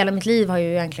 Hela mitt liv har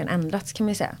ju egentligen ändrats, kan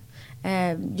man säga.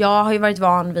 Jag har ju varit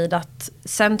van vid att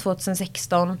sen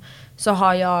 2016 så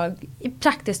har jag i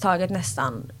praktiskt taget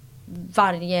nästan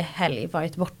varje helg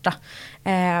varit borta.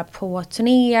 På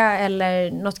turné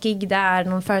eller något gig där,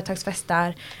 någon företagsfest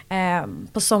där.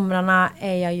 På somrarna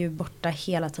är jag ju borta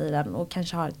hela tiden och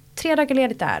kanske har 3 dagar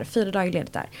ledigt där, 4 dagar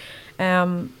ledigt där.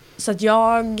 Så att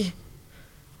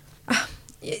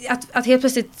att helt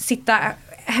plötsligt sitta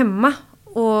hemma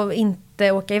och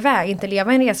inte åka iväg, inte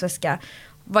leva i en resväska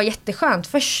var jätteskönt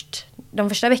först. De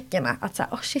första veckorna att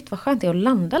säga, shit vad skönt det är att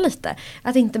landa lite.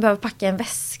 Att inte behöva packa en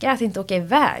väska, att inte åka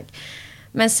iväg.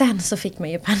 Men sen så fick man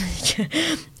ju panik.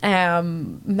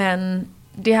 Men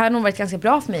det har nog varit ganska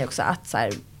bra för mig också att så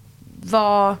här,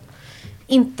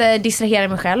 inte distrahera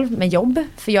mig själv med jobb,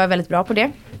 för jag är väldigt bra på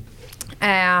det.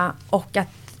 Och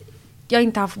att jag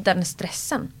inte har haft den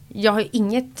stressen. Jag har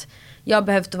inget jag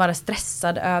behövt vara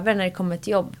stressad över när det kommer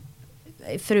till jobb.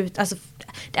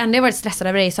 Det enda jag varit stressad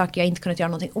över är saker jag inte kunnat göra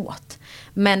någonting åt.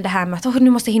 Men det här med att nu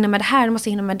måste jag hinna med det här, nu måste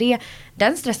jag hinna med det.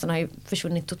 Den stressen har ju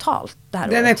försvunnit totalt det här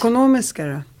Den året. ekonomiska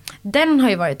då? Den har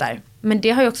ju varit där. Men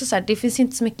det har ju också så här, det finns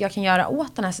inte så mycket jag kan göra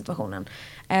åt den här situationen.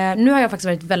 Nu har jag faktiskt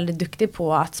varit väldigt duktig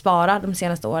på att spara de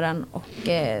senaste åren. Och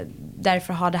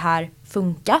därför har det här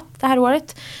funkat det här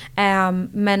året.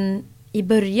 Men i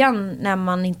början när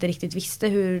man inte riktigt visste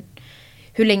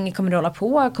hur länge kommer det hålla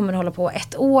på? Kommer det hålla på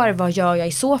 1 år? Vad gör jag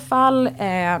i så fall?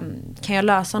 Kan jag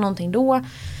lösa någonting då?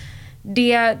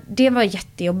 Det var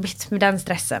jättejobbigt med den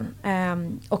stressen.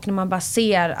 Och när man bara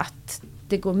ser att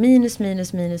det går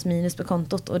minus på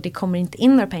kontot och det kommer inte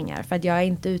in några pengar för att jag är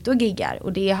inte ute och giggar.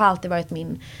 Och det har alltid varit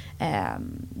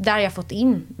där jag fått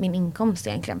in min inkomst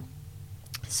egentligen.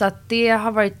 Så att det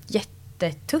har varit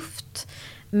jättetufft.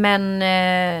 Men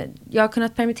jag har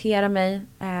kunnat permittera mig.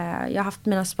 Jag har haft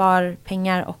mina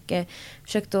sparpengar och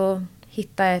försökt att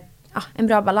hitta en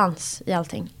bra balans i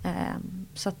allting.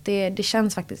 Så att det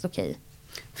känns faktiskt okej.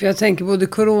 För jag tänker både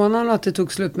coronan och att det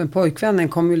tog slut med pojkvännen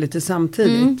kom ju lite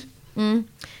samtidigt.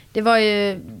 Det var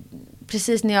ju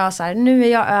precis när jag sa nu är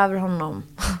jag över honom.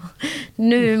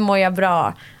 Nu mår jag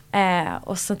bra.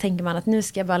 Och så tänker man att nu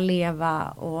ska jag bara leva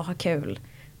och ha kul.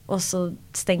 Och så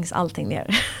stängs allting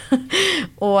ner.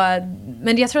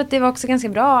 Men jag tror att det var också ganska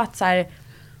bra att så här,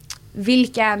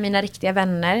 vilka är mina riktiga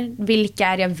vänner? Vilka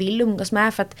är jag vill umgås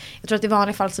med? För att jag tror att i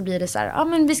vanliga fall så blir det så här,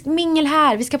 men vi ska mingel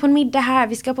här, vi ska på en middag här,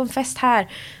 vi ska på en fest här.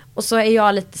 Och så är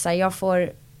jag lite så här,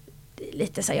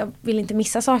 jag vill inte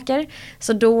missa saker.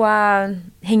 Så då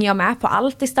hänger jag med på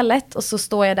allt istället. Och så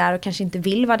står jag där och kanske inte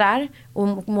vill vara där.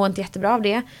 Och mår inte jättebra av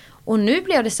det. Och nu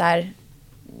blev det så här,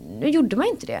 nu gjorde man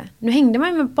inte det. Nu hängde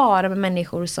man bara med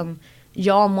människor som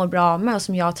jag mår bra med och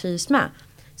som jag trivs med.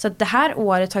 Så att det här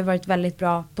året har varit väldigt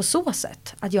bra på så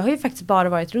sätt. Att jag har ju faktiskt bara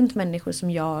varit runt människor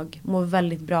som jag mår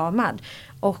väldigt bra med.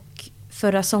 Och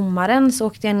förra sommaren så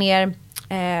åkte jag ner,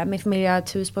 min familj har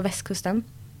ett hus på västkusten.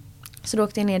 Så då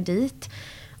åkte jag ner dit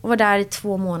och var där i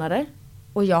 2 månader.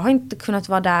 Och jag har inte kunnat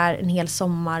vara där en hel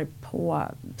sommar på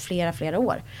flera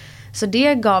år. Så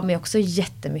det gav mig också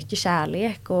jättemycket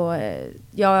kärlek. Och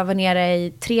jag var nere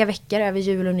i 3 veckor över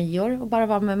jul och nyår och bara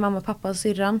var med mamma, pappa och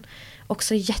syrran.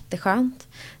 Också jätteskönt.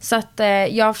 Så att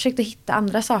jag försökte hitta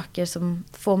andra saker som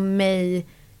får mig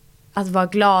att vara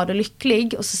glad och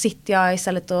lycklig. Och så sitter jag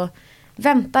istället och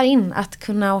väntar in att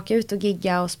kunna åka ut och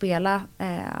gigga och spela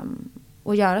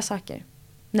och göra saker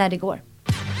när det går.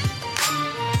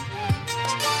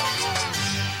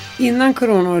 Innan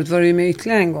coronaåret var du med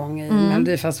ytterligare en gång i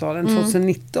Melodifestivalen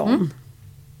 2019.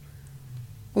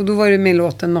 Och då var du med i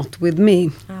låten Not With Me.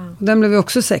 Och den blev ju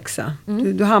också 6:a.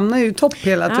 Du hamnar ju i topp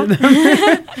hela tiden.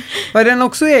 Var den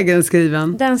också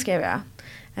egenskriven? Den skrev jag.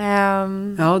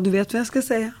 Ja, du vet vad jag ska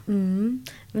säga.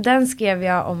 Den skrev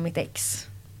jag om mitt ex.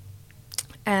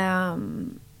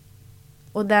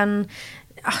 Och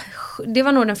det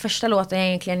var nog den första låten jag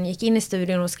egentligen gick in i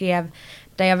studion och skrev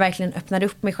där jag verkligen öppnade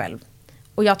upp mig själv.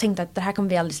 Och jag tänkte att det här kommer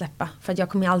vi aldrig släppa. För att jag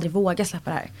kommer aldrig våga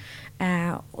släppa det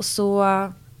här. Och så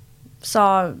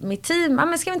sa mitt team,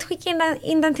 men ska vi inte skicka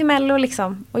in den till Mello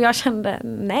liksom? Och jag kände,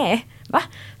 nej, va?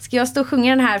 Ska jag stå och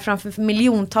sjunga den här framför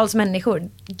miljontals människor?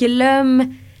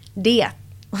 Glöm det.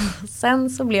 Sen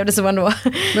så blev det så ändå.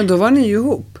 Men då var ni ju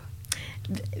ihop.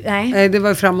 Nej. Det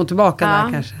var fram och tillbaka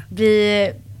där kanske.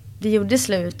 Vi gjorde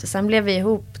slut och sen blev vi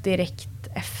ihop direkt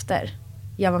efter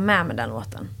jag var med den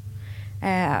låten.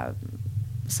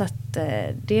 Så att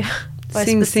det var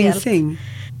speciellt. Sing.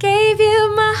 Gave you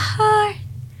my heart,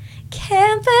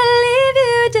 can't believe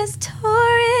you just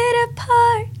tore it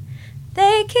apart.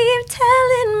 They keep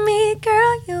telling me,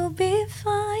 girl, you'll be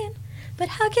fine. But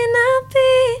how can I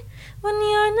be when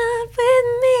you're not with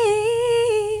me?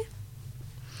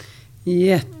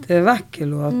 Jättevacker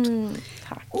låt.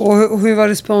 Tack. Och hur var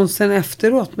responsen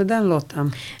efteråt med den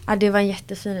låten? Ja, det var en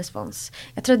jättefin respons.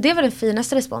 Jag tror att det var den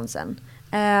finaste responsen.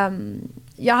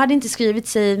 Jag hade inte skrivit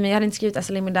Save Me, jag hade inte skrivit As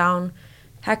I Lay Me Down.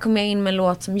 Här kom jag in med en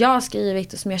låt som jag har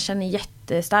skrivit och som jag känner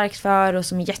jättestarkt för och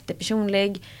som är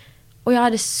jättepersonlig. Och jag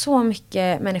hade så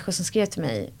mycket människor som skrev till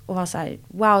mig och var så här: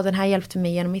 wow, den här hjälpte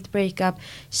mig genom mitt breakup.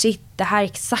 Shit, det här är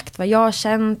exakt vad jag har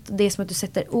känt. Det är som att du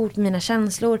sätter ord på mina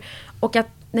känslor. Och att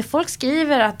när folk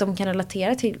skriver att de kan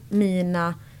relatera till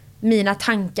mina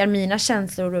tankar, mina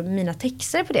känslor och mina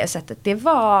texter på det sättet. Det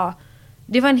var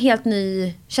en helt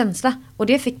ny känsla. Och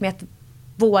det fick mig att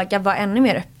våga vara ännu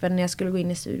mer öppen när jag skulle gå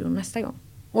in i studion nästa gång.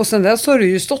 Och sen dess har du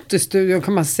ju stått i studion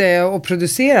kan man säga och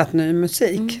producerat ny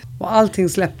musik. Och allting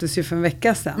släpptes ju för en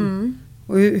vecka sedan.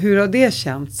 Och hur har det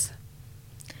känts?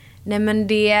 Nej, men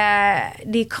det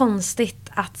är konstigt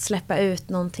att släppa ut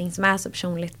någonting som är så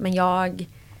personligt. Men jag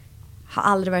har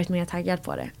aldrig varit mer taggad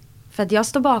på det. För att jag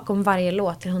står bakom varje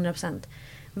låt till 100%.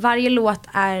 Varje låt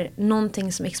är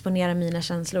någonting som exponerar mina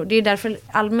känslor. Det är därför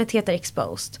albumet heter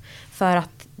Exposed. För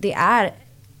att det är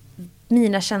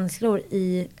mina känslor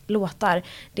i låtar.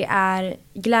 Det är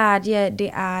glädje,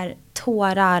 det är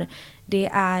tårar, det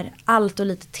är allt och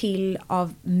lite till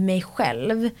av mig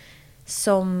själv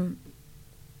som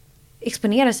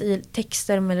exponeras i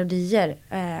texter och melodier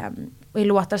och i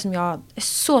låtar som jag är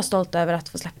så stolt över att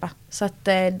få släppa. Så att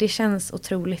det känns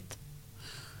otroligt.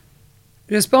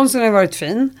 Responsen har varit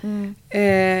fin.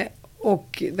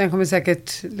 Och den kommer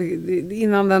säkert,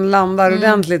 innan den landar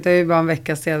ordentligt, det är ju bara en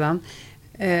vecka sedan,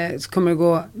 så kommer det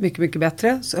gå mycket, mycket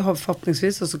bättre. Så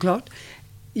förhoppningsvis och såklart.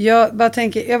 Jag bara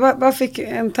tänker, jag bara fick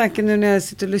en tanke nu när jag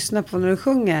sitter och lyssnar på när du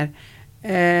sjunger.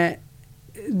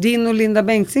 Din och Linda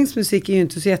Bengtzings musik är ju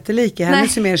inte så jättelika.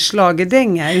 Hennes är mer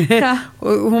schlagerdängar. Ja.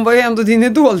 Och hon var ju ändå din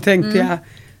idol, tänkte jag.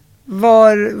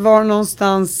 Var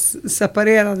någonstans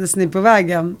separerades ni på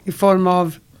vägen i form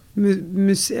av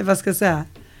vad ska jag säga?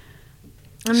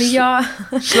 Ja,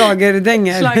 men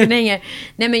Schlagerdängar.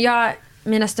 Nej, men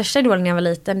mina största idoler när jag var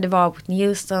liten, det var Whitney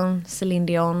Houston, Celine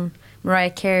Dion,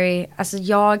 Mariah Carey. Alltså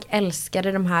jag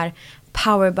älskade de här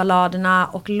powerballaderna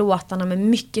och låtarna med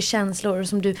mycket känslor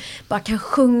som du bara kan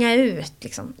sjunga ut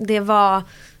liksom. Det var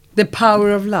The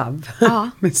Power of Love. Ja.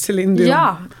 Med Celine Dion.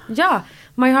 Ja.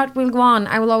 My heart will go on,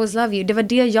 I will always love you. Det var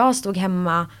det jag stod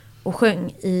hemma och sjöng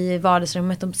i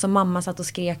vardagsrummet som mamma satt och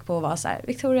skrek på och var så här: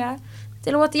 Victoria,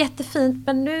 det låter jättefint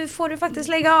men nu får du faktiskt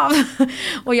lägga av.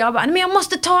 Och jag bara, men jag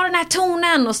måste ta den här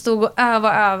tonen, och stod och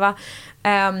öva.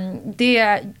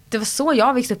 Det var så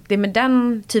jag växte upp, det med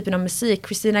den typen av musik.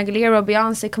 Christina Aguilera och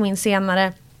Beyoncé kom in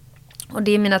senare. Och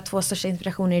det är mina 2 största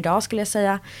inspirationer idag, skulle jag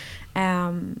säga.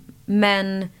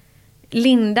 Men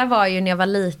Linda var ju när jag var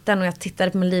liten och jag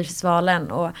tittade på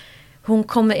Melodifestivalen och hon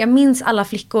kommer, jag minns alla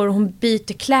flickor, hon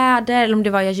byter kläder, eller om det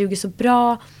var Jag ljuger så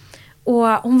bra. Och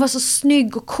hon var så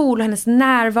snygg och cool, och hennes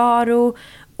närvaro,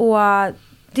 och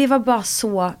det var bara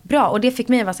så bra. Och det fick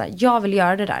mig att vara så här: jag vill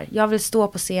göra det där. Jag vill stå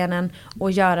på scenen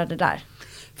och göra det där.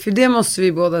 För det måste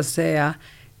vi båda säga.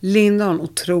 Linda har en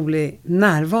otrolig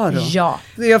närvaro. Ja.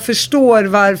 Jag förstår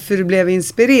varför du blev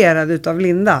inspirerad utav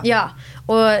Linda. Ja,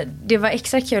 och det var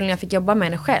extra kul när jag fick jobba med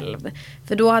henne själv.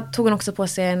 För då tog hon också på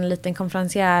sig en liten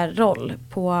konferenciärroll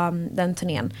på den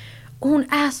turnén. Och hon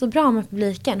är så bra med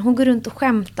publiken. Hon går runt och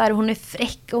skämtar, och hon är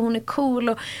fräck och hon är cool.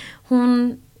 Och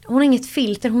hon har inget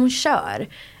filter, hon kör.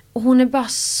 Och hon är bara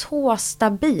så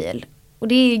stabil. Och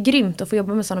det är grymt att få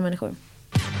jobba med sådana människor.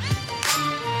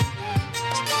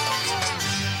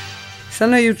 Sen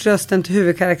har jag gjort rösten till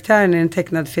huvudkaraktären i den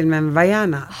tecknade filmen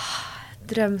Vaiana.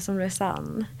 Dröm som blev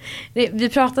sann. Vi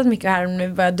pratade mycket här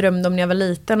om vad jag drömde om när jag var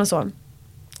liten och så.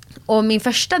 Och min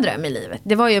första dröm i livet,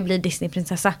 det var ju att bli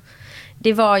Disneyprinsessa.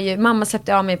 Det var ju, mamma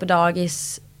släppte av mig på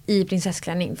dagis i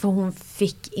prinsessklänning, för hon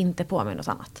fick inte på mig något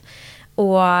annat.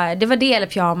 Och det var det eller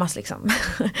pyjamas liksom.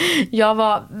 Jag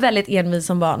var väldigt envis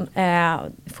som barn,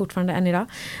 fortfarande än idag.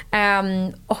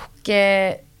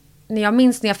 När jag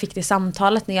minns när jag fick det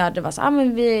samtalet, när det var så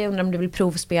men vi undrar om du vill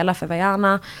provspela för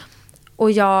Vaiana.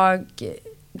 Och jag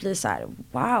blir så här: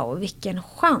 wow, vilken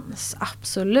chans,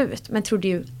 absolut. Men trodde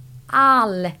ju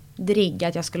aldrig aldrig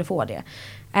att jag skulle få det.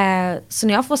 Så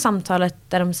när jag får samtalet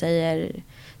där de säger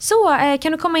så,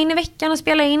 kan du komma in i veckan och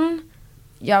spela in?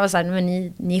 Jag var så här,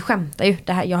 men ni skämtar ju.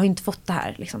 Det här, jag har inte fått det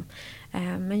här. Liksom.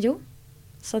 Men jo.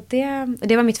 Så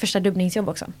det var mitt första dubbningsjobb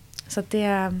också. Så det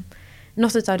är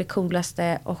något av det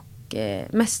coolaste och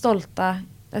mest stolta.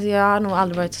 Alltså jag har nog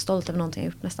aldrig varit så stolt över någonting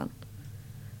jag gjort nästan.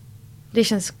 Det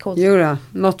känns coolt. Jura,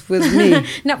 not with me.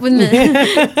 Not with me.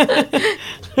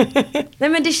 Nej,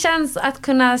 men det känns att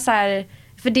kunna så här,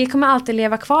 för det kommer alltid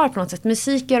leva kvar på något sätt.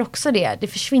 Musik gör också det. Det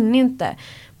försvinner inte.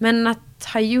 Men att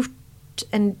ha gjort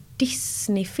en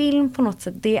Disney-film på något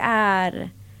sätt, det är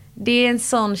en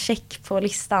sån check på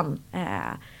listan.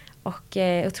 Och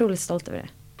otroligt stolt över det.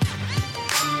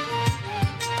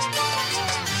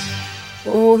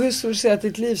 Och hur skulle du säga att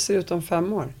ditt liv ser ut om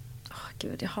 5 år?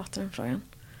 Gud, jag hatar den frågan.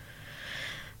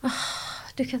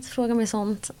 Du kan inte fråga mig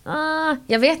sånt.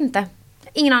 Jag vet inte.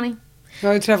 Ingen aning. Jag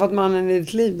har ju träffat mannen i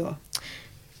ditt liv då.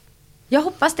 Jag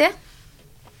hoppas det.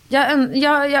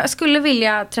 Jag skulle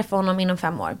vilja träffa honom inom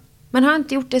 5 år. Men har jag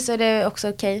inte gjort det så är det också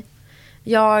okej.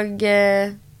 Jag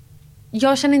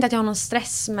känner inte att jag har någon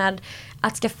stress med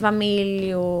att skaffa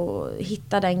familj och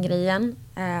hitta den grejen.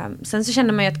 Sen så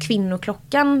känner man ju att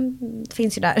kvinnoklockan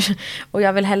finns ju där. Och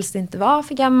jag vill helst inte vara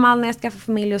för gammal när jag skaffar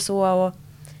familj och så. Och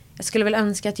jag skulle väl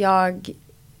önska att jag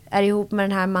är ihop med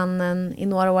den här mannen i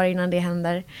några år innan det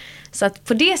händer. Så att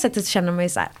på det sättet så känner man ju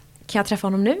så här, kan jag träffa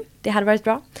honom nu? Det hade varit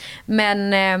bra.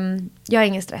 Men jag har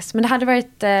ingen stress. Men det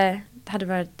hade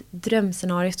varit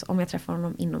drömscenariot om jag träffar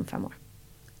honom inom 5 år.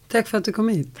 Tack för att du kom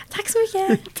hit. Tack så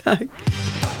mycket. Tack.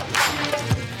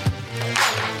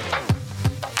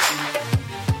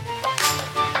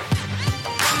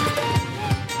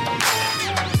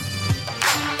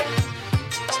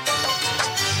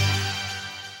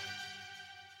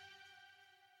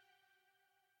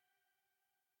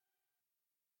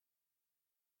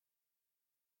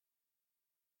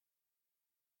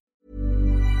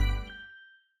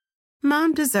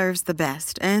 Mom deserves the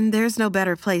best, and there's no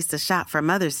better place to shop for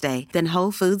Mother's Day than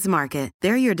Whole Foods Market.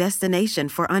 They're your destination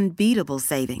for unbeatable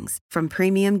savings, from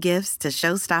premium gifts to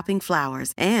show-stopping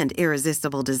flowers and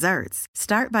irresistible desserts.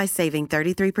 Start by saving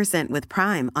 33% with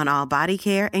Prime on all body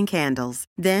care and candles.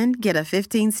 Then get a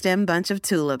 15-stem bunch of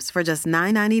tulips for just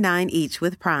 $9.99 each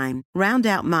with Prime. Round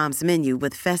out Mom's menu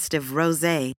with festive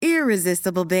rosé,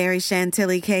 irresistible berry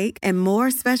chantilly cake, and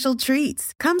more special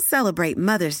treats. Come celebrate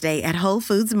Mother's Day at Whole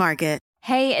Foods Market.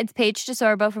 Hey, it's Paige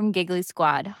DeSorbo from Giggly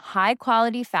Squad. High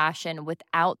quality fashion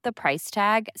without the price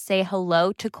tag. Say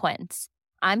hello to Quince.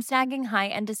 I'm snagging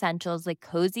high-end essentials like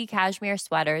cozy cashmere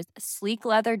sweaters, sleek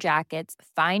leather jackets,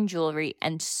 fine jewelry,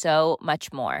 and so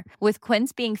much more. With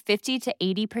Quince being 50 to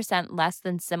 80% less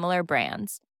than similar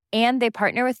brands. And they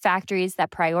partner with factories that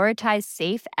prioritize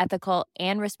safe, ethical,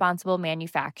 and responsible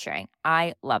manufacturing.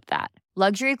 I love that.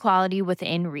 Luxury quality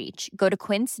within reach. Go to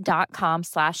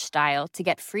quince.com/style to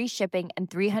get free shipping and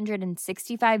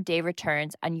 365-day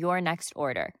returns on your next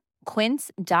order.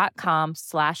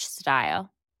 Quince.com/style.